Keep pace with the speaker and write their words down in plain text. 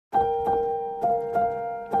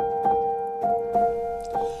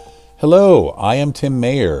Hello, I am Tim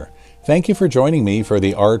Mayer. Thank you for joining me for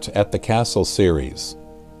the Art at the Castle series.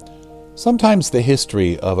 Sometimes the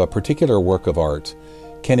history of a particular work of art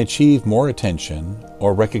can achieve more attention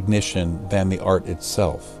or recognition than the art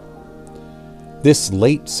itself. This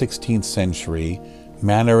late 16th century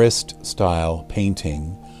Mannerist style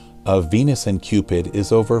painting of Venus and Cupid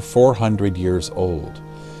is over 400 years old,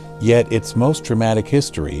 yet its most dramatic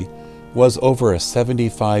history was over a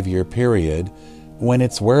 75-year period when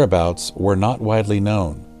its whereabouts were not widely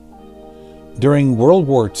known. During World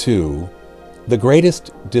War II, the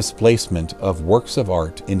greatest displacement of works of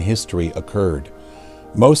art in history occurred,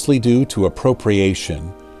 mostly due to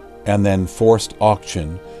appropriation and then forced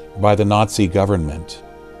auction by the Nazi government,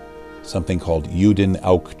 something called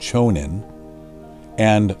Judenauktionen,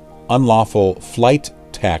 and unlawful flight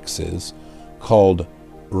taxes called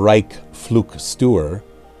Reichsflugsteuer,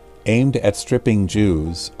 aimed at stripping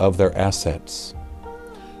Jews of their assets.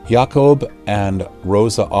 Jakob and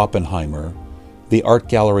Rosa Oppenheimer, the art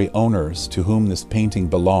gallery owners to whom this painting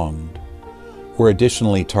belonged, were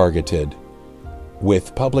additionally targeted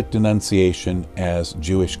with public denunciation as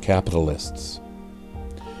Jewish capitalists.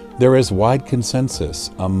 There is wide consensus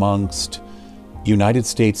amongst United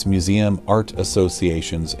States museum art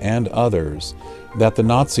associations and others that the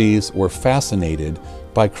Nazis were fascinated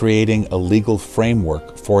by creating a legal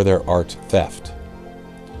framework for their art theft.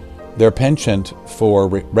 Their penchant for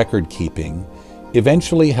record-keeping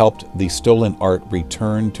eventually helped the stolen art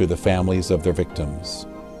return to the families of their victims.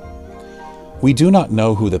 We do not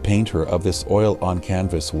know who the painter of this oil on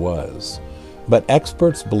canvas was, but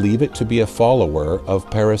experts believe it to be a follower of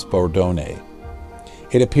Paris Bourdonnais.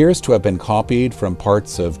 It appears to have been copied from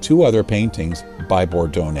parts of two other paintings by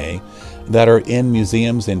Bourdonnais that are in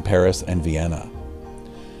museums in Paris and Vienna.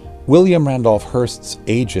 William Randolph Hearst's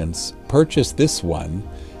agents purchased this one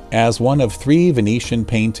as one of three Venetian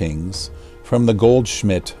paintings from the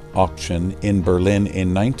Goldschmidt auction in Berlin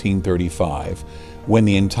in 1935, when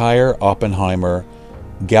the entire Oppenheimer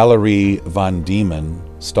Galerie van Diemen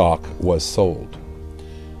stock was sold.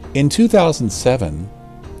 In 2007,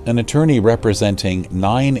 an attorney representing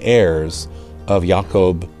 9 heirs of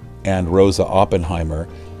Jakob and Rosa Oppenheimer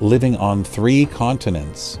living on 3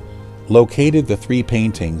 continents located the 3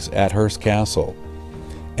 paintings at Hearst Castle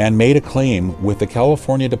and made a claim with the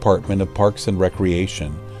California Department of Parks and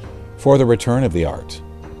Recreation for the return of the art.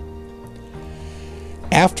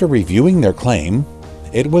 After reviewing their claim,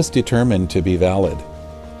 it was determined to be valid.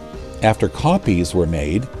 After copies were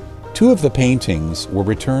made, 2 of the paintings were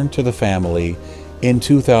returned to the family in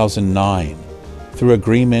 2009 through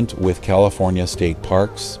agreement with California State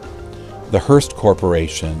Parks, the Hearst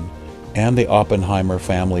Corporation, and the Oppenheimer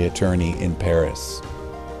family attorney in Paris.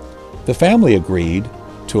 The family agreed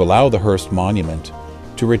to allow the Hearst Monument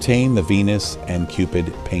to retain the Venus and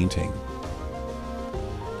Cupid painting.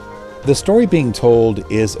 The story being told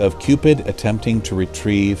is of Cupid attempting to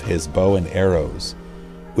retrieve his bow and arrows,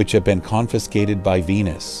 which have been confiscated by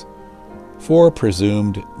Venus for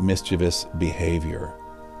presumed mischievous behavior.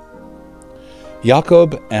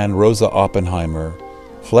 Jakob and Rosa Oppenheimer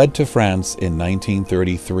fled to France in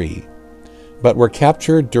 1933, but were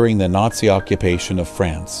captured during the Nazi occupation of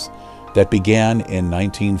France that began in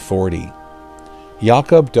 1940.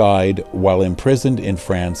 Jakob died while imprisoned in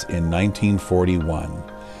France in 1941,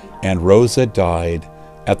 and Rosa died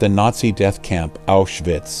at the Nazi death camp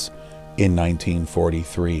Auschwitz in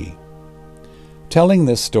 1943. Telling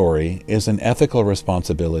this story is an ethical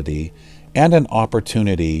responsibility and an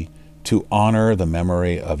opportunity to honor the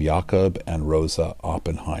memory of Jakob and Rosa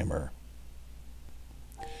Oppenheimer.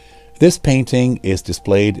 This painting is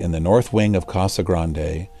displayed in the north wing of Casa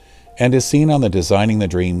Grande and is seen on the Designing the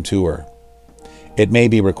Dream tour. It may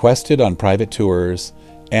be requested on private tours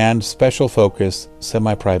and special focus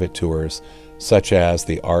semi-private tours such as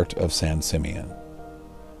the Art of San Simeon.